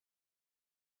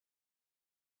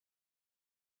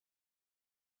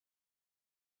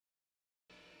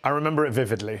I remember it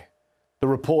vividly. The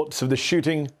reports of the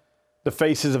shooting, the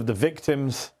faces of the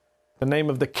victims, the name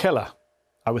of the killer.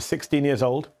 I was 16 years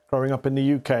old, growing up in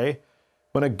the UK,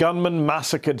 when a gunman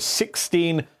massacred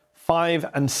 16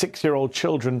 5- and 6-year-old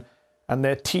children and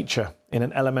their teacher in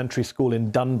an elementary school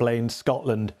in Dunblane,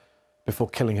 Scotland, before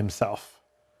killing himself.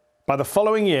 By the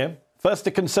following year, first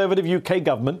the Conservative UK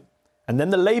government and then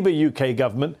the Labour UK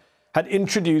government had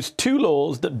introduced 2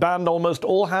 laws that banned almost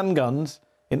all handguns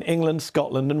in England,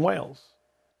 Scotland and Wales.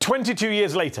 22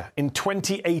 years later, in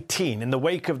 2018, in the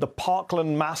wake of the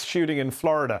Parkland mass shooting in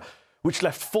Florida, which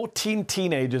left 14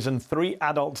 teenagers and 3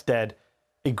 adults dead,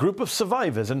 a group of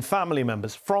survivors and family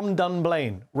members from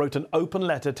Dunblane wrote an open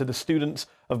letter to the students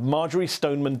of Marjorie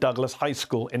Stoneman Douglas High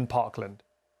School in Parkland.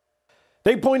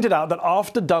 They pointed out that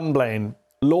after Dunblane,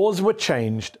 laws were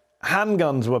changed,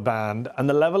 handguns were banned, and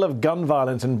the level of gun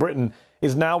violence in Britain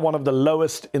is now one of the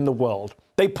lowest in the world.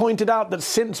 They pointed out that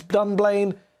since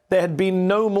Dunblane, there had been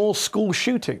no more school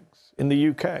shootings in the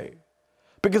UK.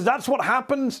 Because that's what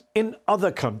happens in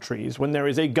other countries when there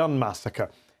is a gun massacre,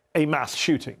 a mass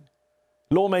shooting.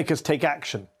 Lawmakers take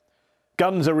action.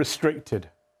 Guns are restricted,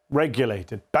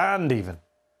 regulated, banned even.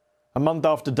 A month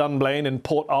after Dunblane in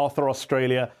Port Arthur,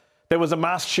 Australia, there was a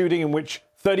mass shooting in which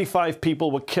 35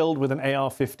 people were killed with an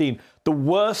AR-15, the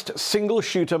worst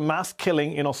single-shooter mass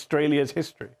killing in Australia's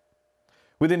history.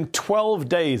 Within 12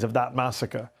 days of that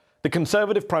massacre, the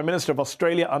Conservative Prime Minister of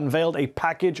Australia unveiled a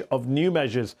package of new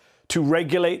measures to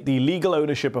regulate the legal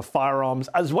ownership of firearms,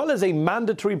 as well as a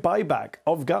mandatory buyback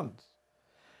of guns.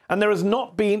 And there has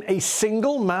not been a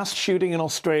single mass shooting in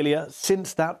Australia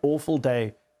since that awful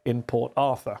day in Port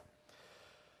Arthur.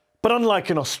 But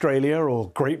unlike in Australia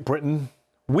or Great Britain,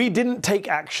 we didn't take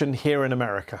action here in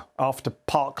America after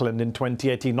Parkland in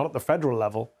 2018, not at the federal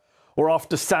level, or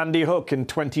after Sandy Hook in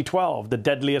 2012, the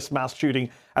deadliest mass shooting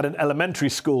at an elementary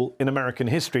school in American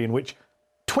history, in which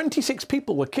 26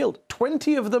 people were killed,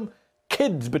 20 of them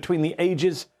kids between the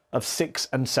ages of 6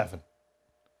 and 7.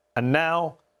 And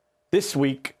now, this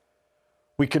week,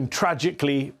 we can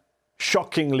tragically,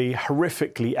 shockingly,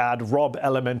 horrifically add Robb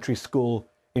Elementary School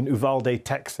in Uvalde,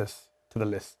 Texas, to the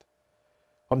list.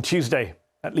 On Tuesday,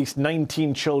 at least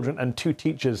 19 children and 2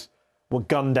 teachers were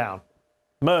gunned down,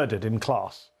 murdered in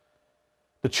class.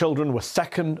 The children were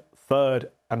 2nd, 3rd,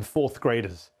 and 4th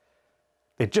graders.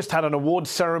 They'd just had an awards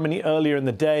ceremony earlier in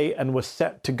the day and were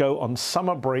set to go on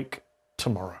summer break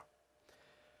tomorrow.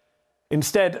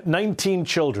 Instead, 19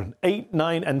 children, 8,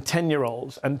 9, and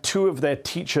 10-year-olds, and 2 of their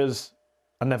teachers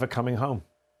are never coming home.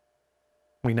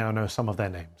 We now know some of their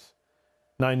names.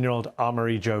 9-year-old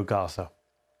Amarie Jo Garza,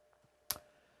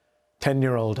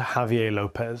 10-year-old Javier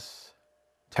Lopez,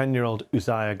 10-year-old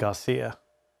Uzziah Garcia,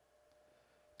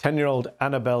 10-year-old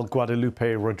Annabel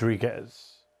Guadalupe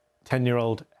Rodriguez,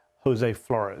 10-year-old Jose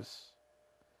Flores,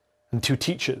 and 2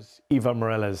 teachers, Ava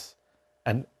Morales,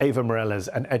 an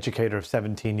educator of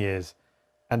 17 years,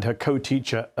 and her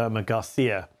co-teacher, Irma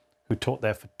Garcia, who taught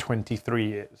there for 23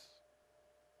 years.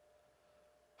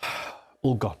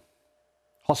 All gone.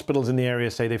 Hospitals in the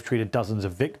area say they've treated dozens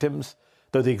of victims,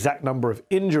 though the exact number of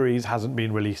injuries hasn't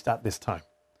been released at this time.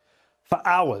 For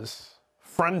hours,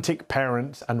 frantic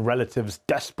parents and relatives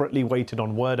desperately waited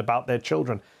on word about their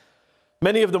children,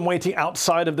 many of them waiting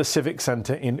outside of the Civic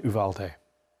Center in Uvalde.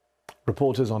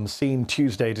 Reporters on scene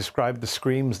Tuesday described the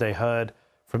screams they heard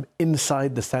from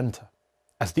inside the center,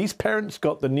 as these parents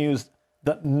got the news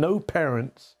that no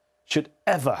parents should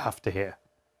ever have to hear.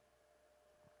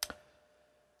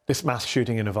 This mass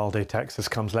shooting in Uvalde, Texas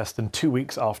comes less than 2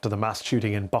 weeks after the mass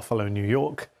shooting in Buffalo, New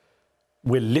York.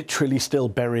 We're literally still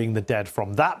burying the dead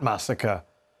from that massacre,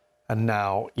 and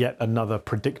now yet another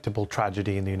predictable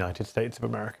tragedy in the United States of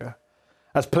America.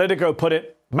 As Politico put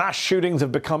it, mass shootings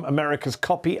have become America's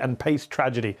copy and paste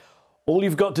tragedy. All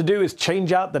you've got to do is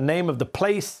change out the name of the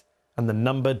place and the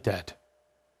number dead.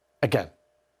 Again,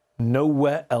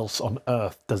 nowhere else on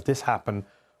earth does this happen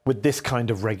with this kind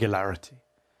of regularity.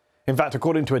 In fact,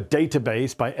 according to a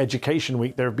database by Education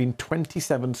Week, there have been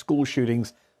 27 school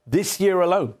shootings this year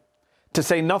alone, to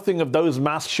say nothing of those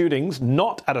mass shootings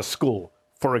not at a school,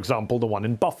 for example, the one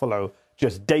in Buffalo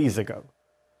just days ago.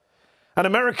 And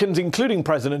Americans, including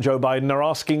President Joe Biden, are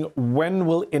asking, when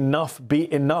will enough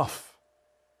be enough?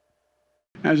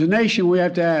 As a nation, we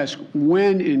have to ask,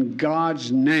 when in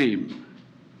God's name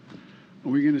are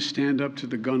we going to stand up to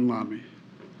the gun lobby?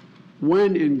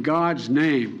 When in God's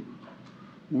name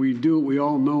we do what we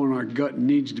all know in our gut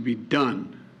needs to be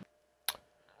done?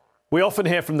 We often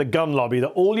hear from the gun lobby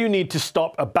that all you need to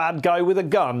stop a bad guy with a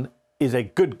gun is a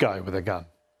good guy with a gun.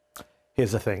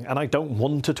 Here's the thing, and I don't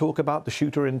want to talk about the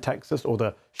shooter in Texas or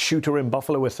the shooter in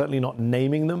Buffalo. We're certainly not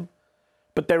naming them.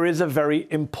 But there is a very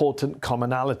important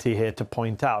commonality here to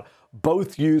point out.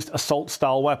 Both used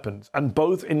assault-style weapons, and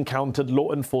both encountered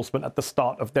law enforcement at the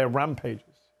start of their rampages.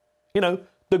 You know,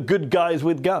 the good guys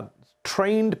with guns.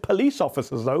 Trained police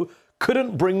officers, though,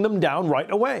 couldn't bring them down right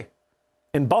away.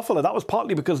 In Buffalo, that was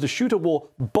partly because the shooter wore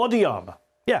body armor.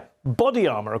 Yeah, body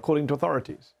armor, according to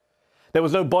authorities. There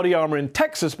was no body armor in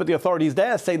Texas, but the authorities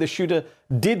there say the shooter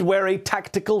did wear a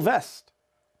tactical vest.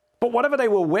 But whatever they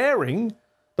were wearing,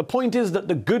 the point is that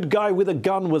the good guy with a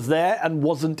gun was there and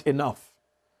wasn't enough.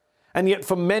 And yet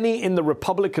for many in the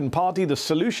Republican Party, the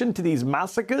solution to these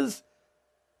massacres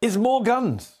is more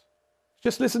guns.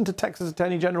 Just listen to Texas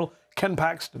Attorney General Ken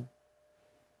Paxton.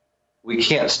 We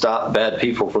can't stop bad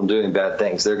people from doing bad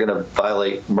things. They're going to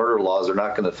violate murder laws. They're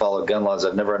not going to follow gun laws.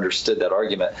 I've never understood that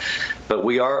argument. But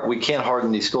we can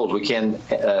harden these schools. We can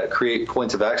create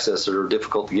points of access that are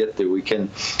difficult to get through. We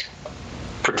can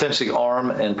potentially arm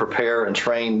and prepare and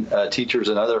train teachers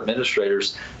and other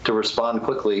administrators to respond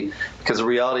quickly, because the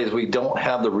reality is we don't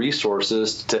have the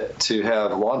resources to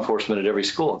have law enforcement at every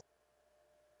school.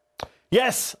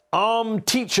 Yes, armed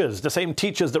teachers, the same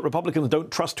teachers that Republicans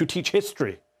don't trust to teach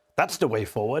history. That's the way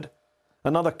forward.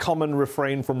 Another common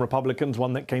refrain from Republicans,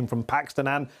 one that came from Paxton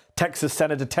and Texas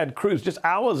Senator Ted Cruz just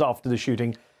hours after the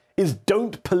shooting, is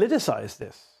don't politicize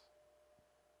this.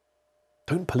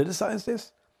 Don't politicize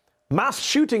this? Mass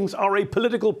shootings are a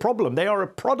political problem. They are a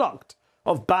product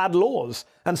of bad laws,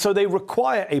 and so they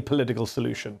require a political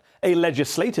solution, a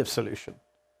legislative solution.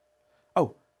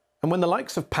 Oh, and when the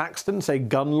likes of Paxton say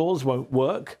gun laws won't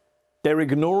work, they're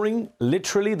ignoring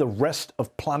literally the rest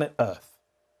of planet Earth.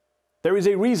 There is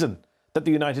a reason that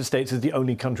the United States is the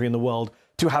only country in the world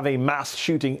to have a mass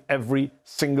shooting every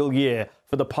single year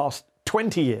for the past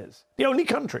 20 years. The only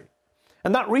country.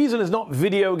 And that reason is not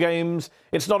video games,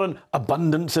 it's not an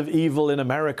abundance of evil in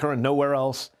America and nowhere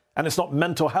else, and it's not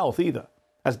mental health either,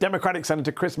 as Democratic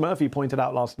Senator Chris Murphy pointed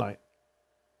out last night.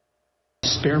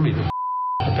 Spare me the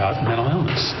about mental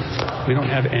illness. We don't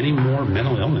have any more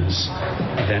mental illness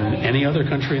than any other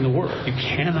country in the world. You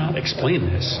cannot explain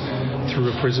this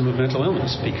through a prism of mental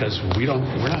illness, because we're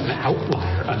not an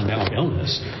outlier on mental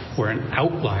illness. We're an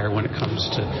outlier when it comes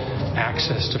to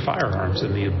access to firearms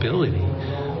and the ability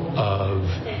of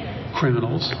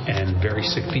criminals and very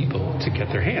sick people to get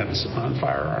their hands on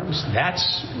firearms.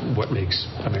 That's what makes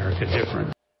America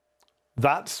different.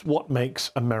 That's what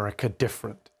makes America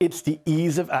different. It's the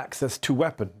ease of access to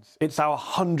weapons. It's our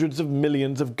hundreds of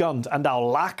millions of guns and our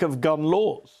lack of gun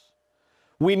laws.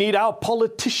 We need our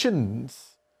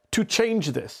politicians to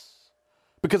change this,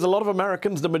 because a lot of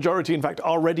Americans, the majority in fact,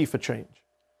 are ready for change.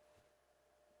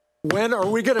 When are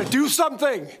we going to do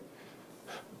something?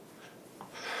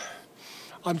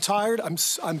 I'm tired. I'm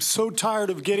so tired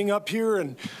of getting up here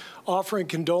and offering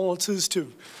condolences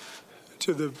to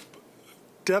the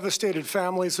devastated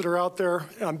families that are out there.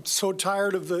 I'm so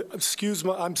tired of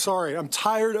I'm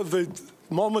tired of the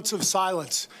moments of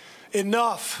silence.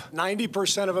 Enough.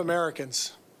 90% of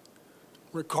Americans,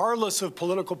 regardless of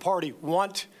political party,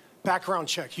 want background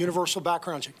check, universal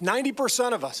background check.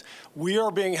 90% of us, we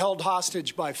are being held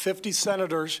hostage by 50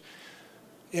 senators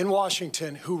in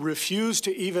Washington who refuse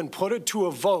to even put it to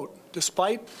a vote,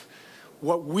 despite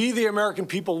what we, the American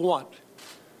people, want.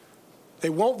 They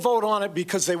won't vote on it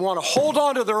because they want to hold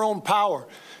on to their own power.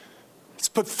 It's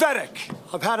pathetic.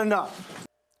 I've had enough.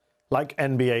 Like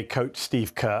NBA coach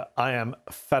Steve Kerr, I am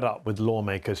fed up with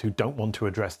lawmakers who don't want to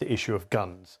address the issue of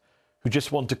guns, who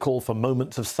just want to call for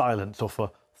moments of silence or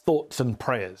for thoughts and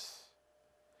prayers.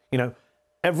 You know,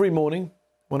 every morning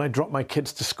when I drop my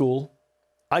kids to school,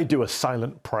 I do a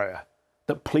silent prayer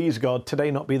that, please God,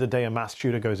 today not be the day a mass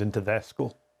shooter goes into their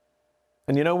school.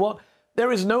 And you know what?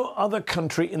 There is no other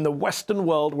country in the Western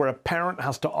world where a parent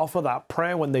has to offer that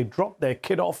prayer when they drop their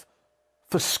kid off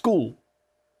for school.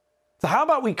 So how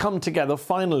about we come together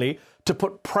finally to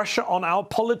put pressure on our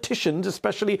politicians,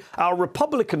 especially our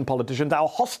Republican politicians, our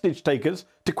hostage takers,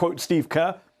 to quote Steve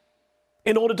Kerr,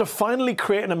 in order to finally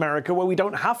create an America where we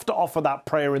don't have to offer that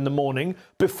prayer in the morning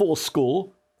before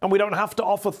school, and we don't have to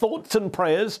offer thoughts and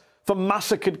prayers for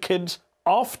massacred kids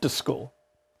after school.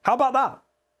 How about that?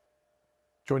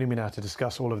 Joining me now to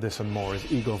discuss all of this and more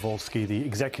is Igor Volsky, the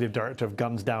Executive Director of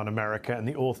Guns Down America and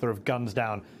the author of Guns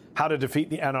Down, How to Defeat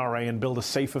the NRA and Build a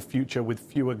Safer Future with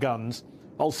Fewer Guns.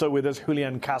 Also with us,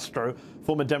 Julián Castro,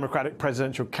 former Democratic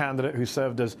presidential candidate who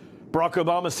served as Barack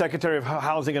Obama's Secretary of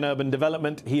Housing and Urban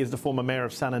Development. He is the former mayor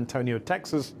of San Antonio,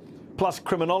 Texas. Plus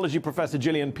criminology professor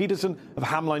Jillian Peterson of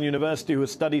Hamline University, who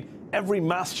has studied every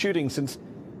mass shooting since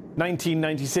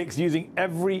 1996, using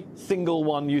every single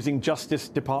one using Justice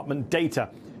Department data.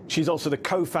 She's also the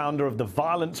co-founder of the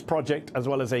Violence Project, as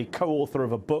well as a co-author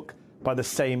of a book by the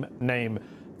same name.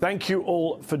 Thank you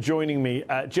all for joining me.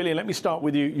 Jillian, let me start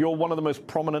with you. You're one of the most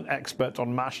prominent experts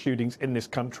on mass shootings in this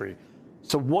country.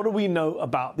 So what do we know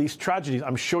about these tragedies?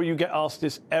 I'm sure you get asked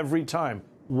this every time.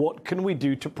 What can we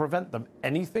do to prevent them?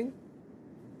 Anything?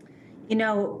 You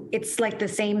know, it's like the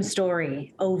same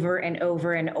story over and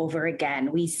over and over again.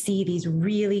 We see these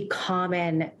really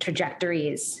common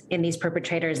trajectories in these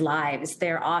perpetrators' lives.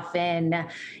 They're often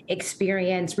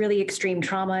experience really extreme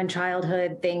trauma in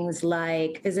childhood, things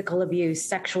like physical abuse,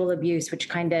 sexual abuse, which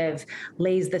kind of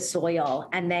lays the soil.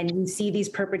 And then you see these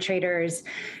perpetrators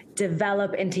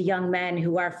develop into young men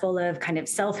who are full of kind of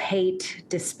self-hate,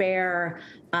 despair.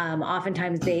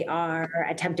 Oftentimes they are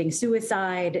attempting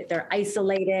suicide, they're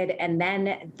isolated, and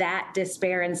then that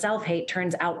despair and self-hate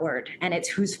turns outward. And it's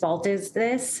whose fault is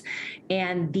this?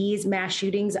 And these mass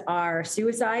shootings are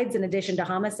suicides in addition to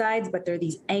homicides, but they're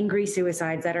these angry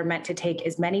suicides that are meant to take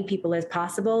as many people as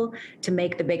possible to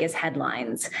make the biggest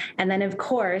headlines. And then, of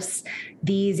course,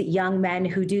 these young men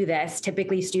who do this,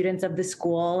 typically students of the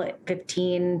school,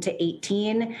 15 to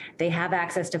 18, they have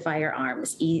access to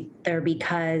firearms, either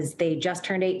because they just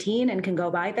turned 18 and can go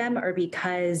buy them, or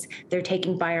because they're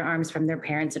taking firearms from their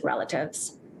parents and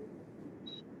relatives.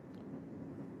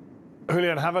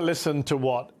 Julián, have a listen to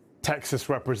what Texas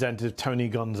Representative Tony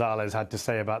Gonzalez had to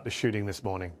say about the shooting this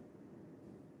morning.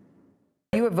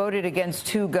 You have voted against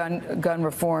two gun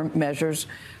reform measures,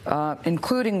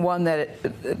 including one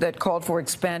that called for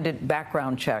expanded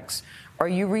background checks. Are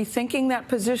you rethinking that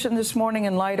position this morning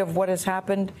in light of what has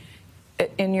happened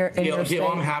in your state?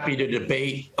 I'm happy to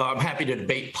debate. I'm happy to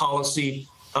debate policy.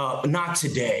 Not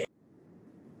today.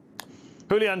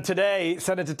 Julián, today,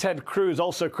 Senator Ted Cruz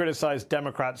also criticized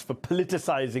Democrats for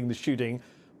politicizing the shooting.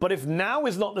 But if now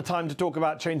is not the time to talk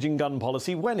about changing gun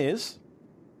policy, when is?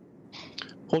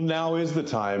 Well, now is the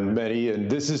time, Mehdi, and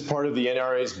this is part of the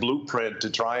NRA's blueprint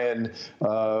to try and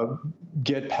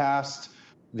get past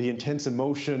the intense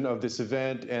emotion of this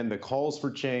event and the calls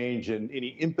for change and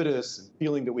any impetus and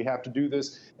feeling that we have to do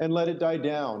this, and let it die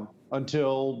down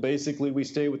until basically we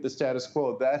stay with the status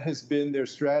quo. That has been their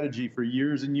strategy for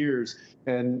years and years,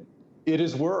 and it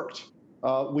has worked.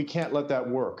 We can't let that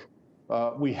work.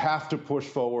 We have to push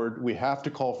forward. We have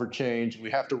to call for change.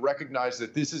 We have to recognize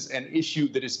that this is an issue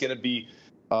that is going to be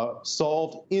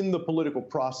solved in the political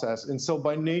process. And so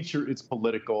by nature, it's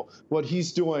political. What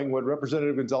he's doing, what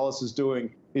Representative Gonzalez is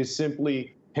doing, is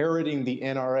simply parroting the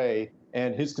NRA,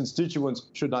 and his constituents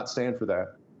should not stand for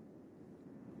that.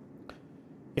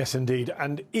 Yes, indeed.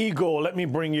 And Igor, let me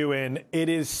bring you in.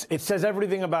 It says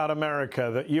everything about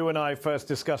America that you and I first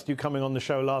discussed you coming on the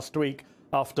show last week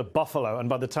after Buffalo. And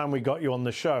by the time we got you on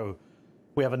the show,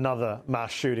 we have another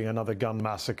mass shooting, another gun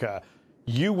massacre.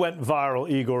 You went viral,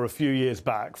 Igor, a few years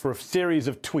back for a series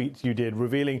of tweets you did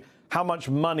revealing how much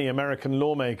money American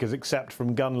lawmakers accept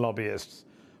from gun lobbyists.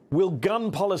 Will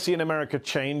gun policy in America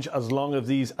change as long as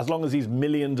these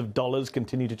millions of dollars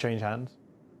continue to change hands?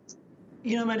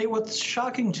 You know, Mehdi, what's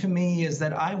shocking to me is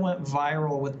that I went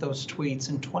viral with those tweets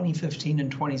in 2015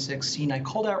 and 2016. I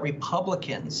called out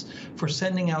Republicans for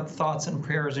sending out thoughts and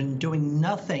prayers and doing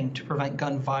nothing to prevent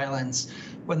gun violence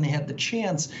when they had the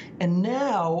chance. And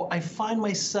now I find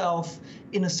myself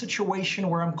in a situation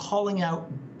where I'm calling out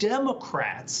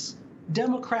Democrats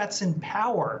in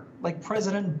power, like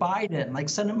President Biden, like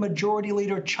Senate Majority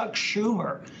Leader Chuck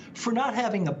Schumer, for not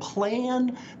having a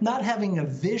plan, not having a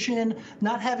vision,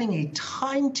 not having a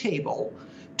timetable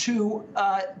to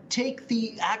take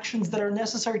the actions that are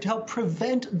necessary to help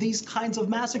prevent these kinds of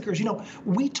massacres. You know,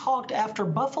 we talked after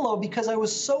Buffalo because I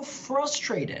was so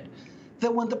frustrated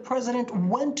that when the president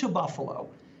went to Buffalo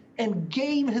and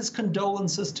gave his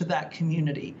condolences to that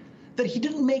community, that he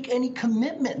didn't make any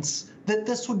commitments that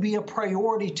this would be a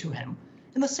priority to him.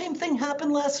 And the same thing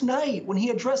happened last night when he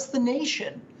addressed the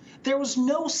nation. There was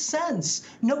no sense,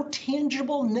 no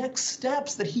tangible next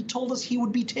steps that he told us he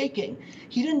would be taking.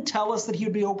 He didn't tell us that he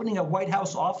would be opening a White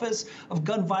House office of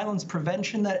gun violence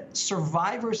prevention that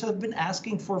survivors have been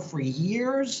asking for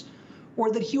years,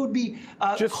 or that he would be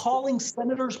calling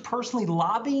senators personally,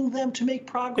 lobbying them to make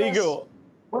progress.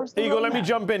 Igor, let me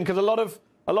jump in, because a lot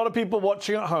of people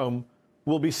watching at home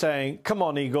will be saying, come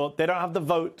on, Igor, they don't have the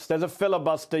votes. There's a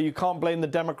filibuster. You can't blame the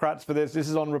Democrats for this. This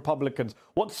is on Republicans.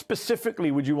 What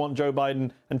specifically would you want Joe Biden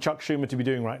and Chuck Schumer to be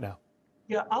doing right now?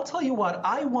 Yeah, I'll tell you what.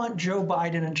 I want Joe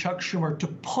Biden and Chuck Schumer to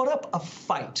put up a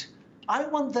fight. I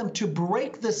want them to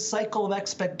break this cycle of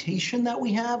expectation that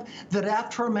we have, that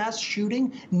after a mass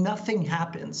shooting, nothing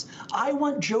happens. I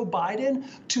want Joe Biden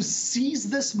to seize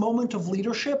this moment of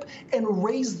leadership and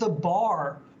raise the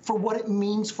bar for what it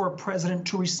means for a president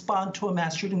to respond to a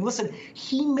mass shooting. Listen,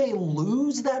 he may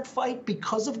lose that fight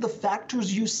because of the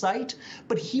factors you cite,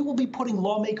 but he will be putting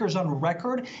lawmakers on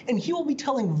record, and he will be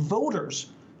telling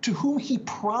voters to whom he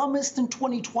promised in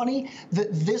 2020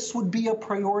 that this would be a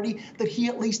priority, that he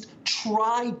at least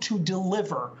tried to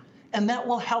deliver. And that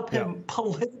will help him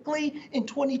politically in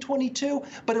 2022,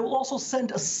 but it will also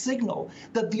send a signal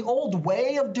that the old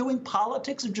way of doing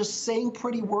politics, of just saying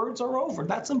pretty words, are over.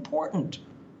 That's important.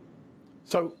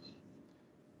 So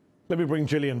let me bring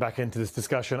Jillian back into this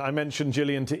discussion. I mentioned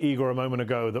Jillian to Igor a moment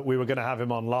ago that we were going to have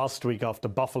him on last week after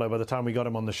Buffalo. By the time we got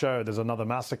him on the show, there's another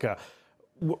massacre.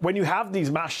 When you have these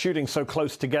mass shootings so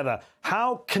close together,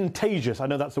 how contagious, I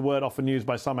know that's a word often used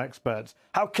by some experts,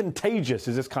 how contagious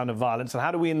is this kind of violence? And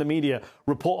how do we in the media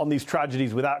report on these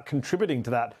tragedies without contributing to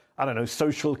that, I don't know,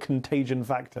 social contagion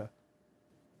factor?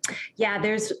 Yeah,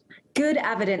 there's good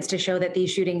evidence to show that these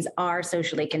shootings are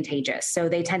socially contagious. So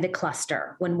they tend to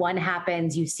cluster. When one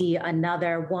happens, you see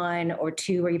another one or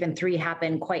two or even three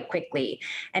happen quite quickly.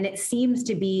 And it seems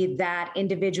to be that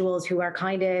individuals who are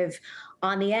kind of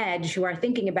on the edge, who are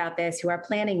thinking about this, who are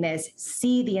planning this,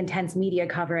 see the intense media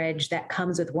coverage that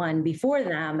comes with one before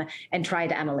them and try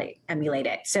to emulate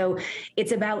it. So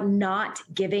it's about not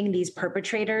giving these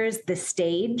perpetrators the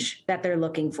stage that they're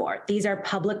looking for. These are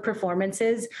public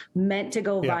performances meant to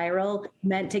go viral,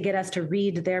 meant to get us to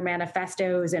read their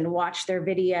manifestos and watch their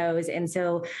videos. And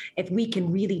so if we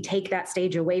can really take that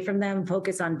stage away from them,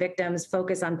 focus on victims,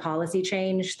 focus on policy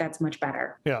change, that's much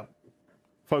better. Yeah.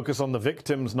 Focus on the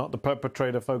victims, not the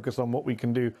perpetrator. Focus on what we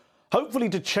can do, hopefully,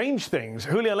 to change things.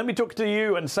 Julián, let me talk to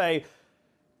you and say,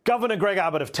 Governor Greg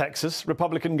Abbott of Texas,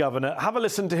 Republican governor, have a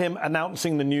listen to him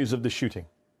announcing the news of the shooting.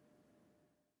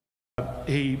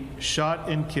 He shot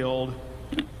and killed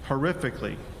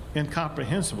horrifically,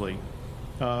 incomprehensibly,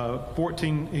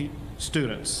 14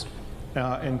 students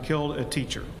and killed a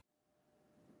teacher.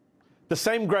 The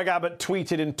same Greg Abbott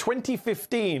tweeted in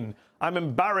 2015, I'm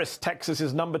embarrassed Texas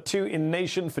is #2 in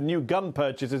nation for new gun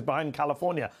purchases behind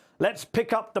California. Let's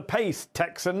pick up the pace,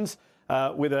 Texans,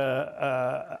 with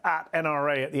a at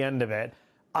NRA at the end of it.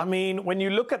 I mean, when you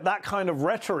look at that kind of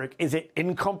rhetoric, is it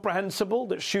incomprehensible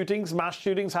that shootings, mass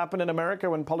shootings happen in America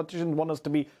when politicians want us to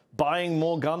be buying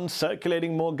more guns,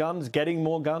 circulating more guns, getting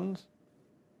more guns?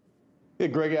 Yeah,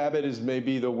 Greg Abbott is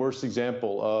maybe the worst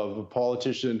example of a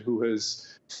politician who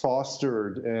has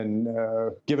fostered and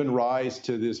given rise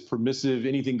to this permissive,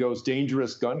 anything goes,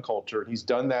 dangerous gun culture. He's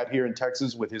done that here in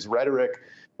Texas with his rhetoric,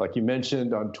 like you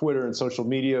mentioned, on Twitter and social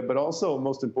media, but also,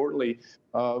 most importantly,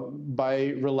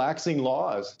 by relaxing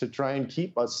laws to try and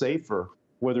keep us safer,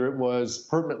 whether it was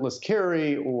permitless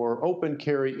carry or open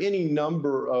carry, any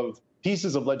number of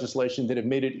pieces of legislation that have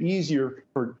made it easier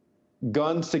for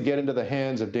guns to get into the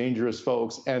hands of dangerous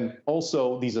folks, and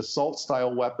also these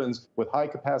assault-style weapons with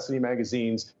high-capacity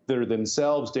magazines that are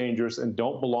themselves dangerous and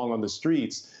don't belong on the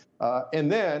streets.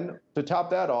 And then, to top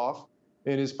that off,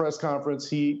 in his press conference,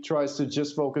 he tries to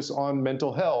just focus on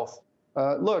mental health.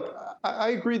 Look, I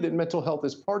agree that mental health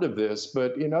is part of this,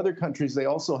 but in other countries, they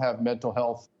also have mental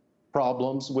health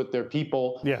problems with their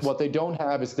people. Yes. What they don't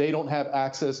have is they don't have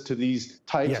access to these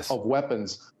types of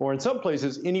weapons, or in some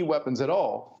places, any weapons at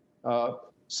all.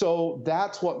 So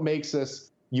that's what makes us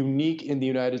unique in the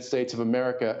United States of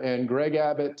America. And Greg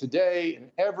Abbott today and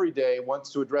every day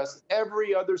wants to address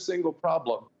every other single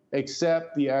problem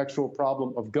except the actual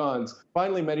problem of guns.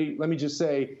 Finally, Mehdi, let me just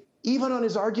say, even on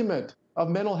his argument of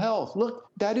mental health, look,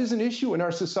 that is an issue in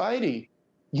our society.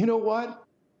 You know what?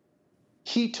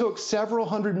 He took several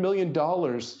 $100 million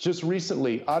just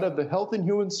recently out of the Health and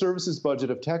Human Services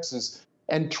budget of Texas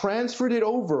and transferred it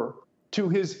over to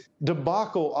his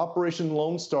debacle Operation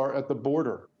Lone Star at the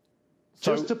border,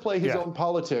 just to play his own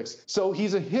politics. So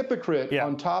he's a hypocrite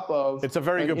on top of it's a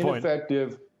very good point.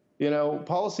 Ineffective,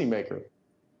 policymaker.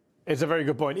 It's a very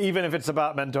good point. Even if it's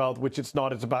about mental health, which it's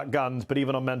not, it's about guns, but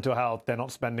even on mental health, they're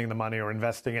not spending the money or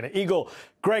investing in it. Igor,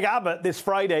 Greg Abbott this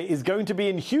Friday is going to be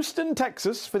in Houston,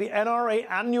 Texas for the NRA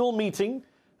annual meeting.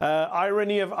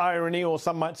 Irony of irony, or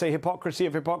some might say hypocrisy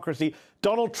of hypocrisy.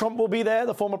 Donald Trump will be there,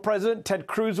 the former president. Ted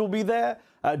Cruz will be there.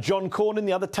 John Cornyn,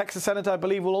 the other Texas senator, I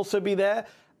believe, will also be there.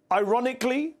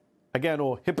 Ironically, again,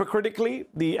 or hypocritically,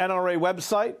 the NRA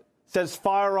website says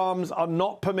firearms are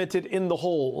not permitted in the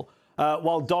hall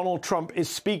while Donald Trump is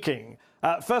speaking.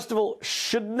 First of all,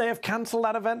 shouldn't they have canceled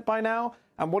that event by now?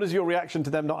 And what is your reaction to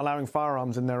them not allowing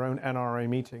firearms in their own NRA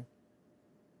meeting?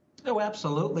 Oh,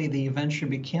 absolutely. The event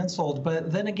should be canceled.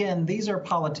 But then again, these are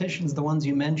politicians, the ones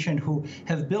you mentioned, who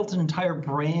have built an entire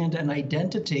brand and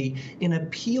identity in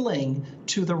appealing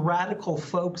to the radical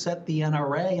folks at the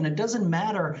NRA. And it doesn't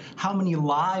matter how many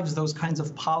lives those kinds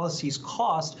of policies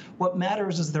cost. What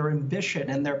matters is their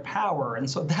ambition and their power. And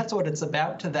so that's what it's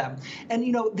about to them. And,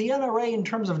 you know, the NRA, in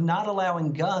terms of not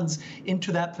allowing guns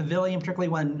into that pavilion, particularly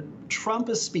when Trump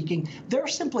is speaking, they're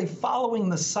simply following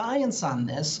the science on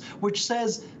this, which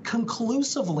says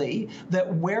conclusively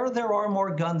that where there are more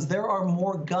guns, there are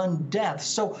more gun deaths.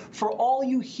 So for all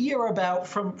you hear about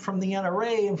from the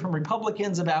NRA and from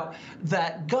Republicans about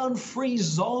that gun-free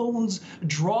zones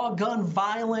draw gun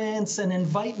violence and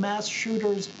invite mass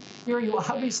shooters, here you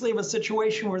obviously have a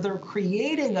situation where they're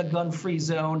creating a gun-free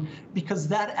zone because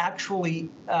that actually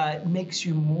makes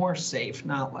you more safe,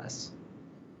 not less.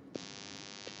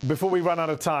 Before we run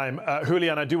out of time,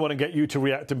 Julián, I do want to get you to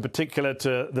react in particular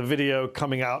to the video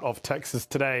coming out of Texas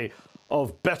today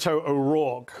of Beto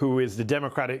O'Rourke, who is the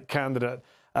Democratic candidate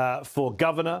for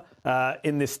governor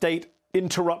in the state,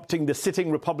 interrupting the sitting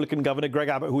Republican governor, Greg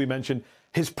Abbott, who we mentioned,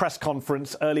 his press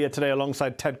conference earlier today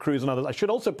alongside Ted Cruz and others. I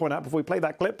should also point out, before we play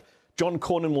that clip, John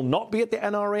Cornyn will not be at the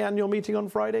NRA annual meeting on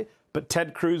Friday, but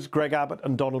Ted Cruz, Greg Abbott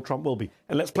and Donald Trump will be.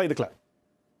 And let's play the clip.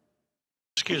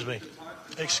 Excuse me.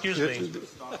 Excuse me.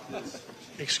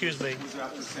 Excuse me.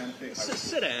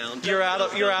 Sit down. You're out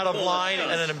of line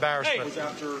and an embarrassment.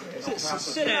 Hey,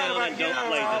 sit down and don't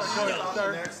play this.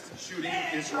 The next shooting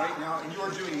is right now, and you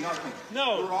are doing nothing.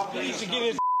 No, you need to get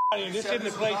his out of here. This isn't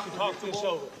the place to talk this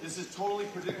over. This is totally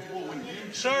predictable when you...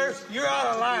 Sir, you're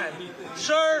out of line.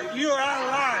 Sir, you are out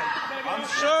of line.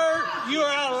 Sir, you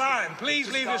are out of line.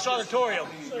 Please leave this auditorium.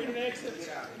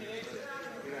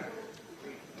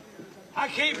 I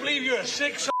can't believe you're a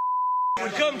sick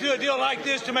would come to a deal like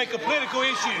this to make a political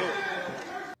issue.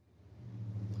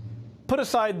 Put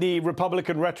aside the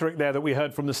Republican rhetoric there that we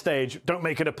heard from the stage. Don't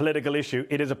make it a political issue.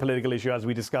 It is a political issue, as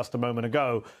we discussed a moment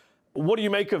ago. What do you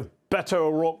make of Beto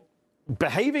O'Rourke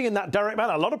behaving in that direct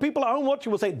manner? A lot of people at home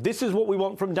watching will say, this is what we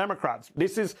want from Democrats.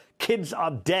 This is, kids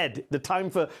are dead. The time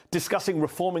for discussing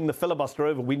reforming the filibuster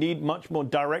over. We need much more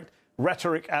direct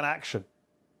rhetoric and action.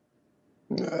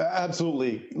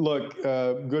 Absolutely. Look,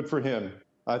 good for him.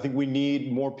 I think we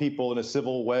need more people in a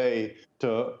civil way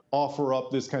to offer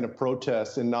up this kind of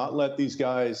protest and not let these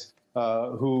guys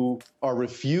who are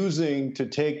refusing to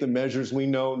take the measures we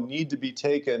know need to be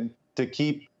taken to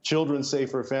keep children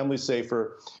safer, families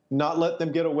safer, not let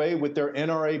them get away with their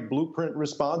NRA blueprint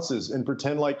responses and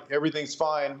pretend like everything's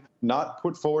fine, not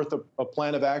put forth a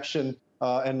plan of action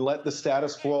and let the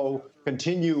status quo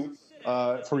continue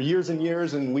for years and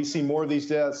years, and we see more of these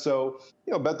deaths. So,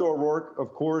 you know, Beto O'Rourke,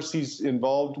 of course, he's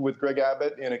involved with Greg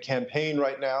Abbott in a campaign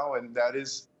right now, and that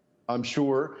is, I'm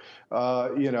sure,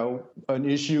 you know, an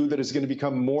issue that is going to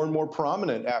become more and more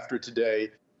prominent after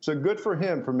today. So good for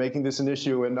him for making this an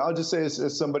issue. And I'll just say,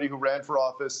 as somebody who ran for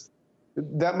office,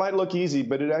 that might look easy,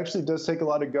 but it actually does take a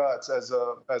lot of guts as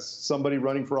somebody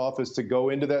running for office to go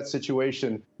into that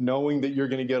situation knowing that you're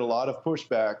going to get a lot of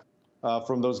pushback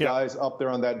from those guys up there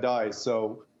on that dais.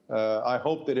 So I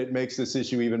hope that it makes this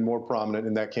issue even more prominent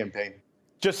in that campaign.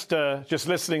 Just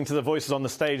listening to the voices on the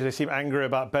stage, they seem angry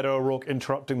about Beto O'Rourke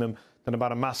interrupting them than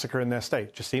about a massacre in their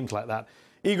state. Just seems like that.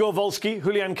 Igor Volsky,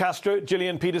 Julián Castro,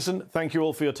 Jillian Peterson, thank you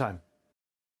all for your time.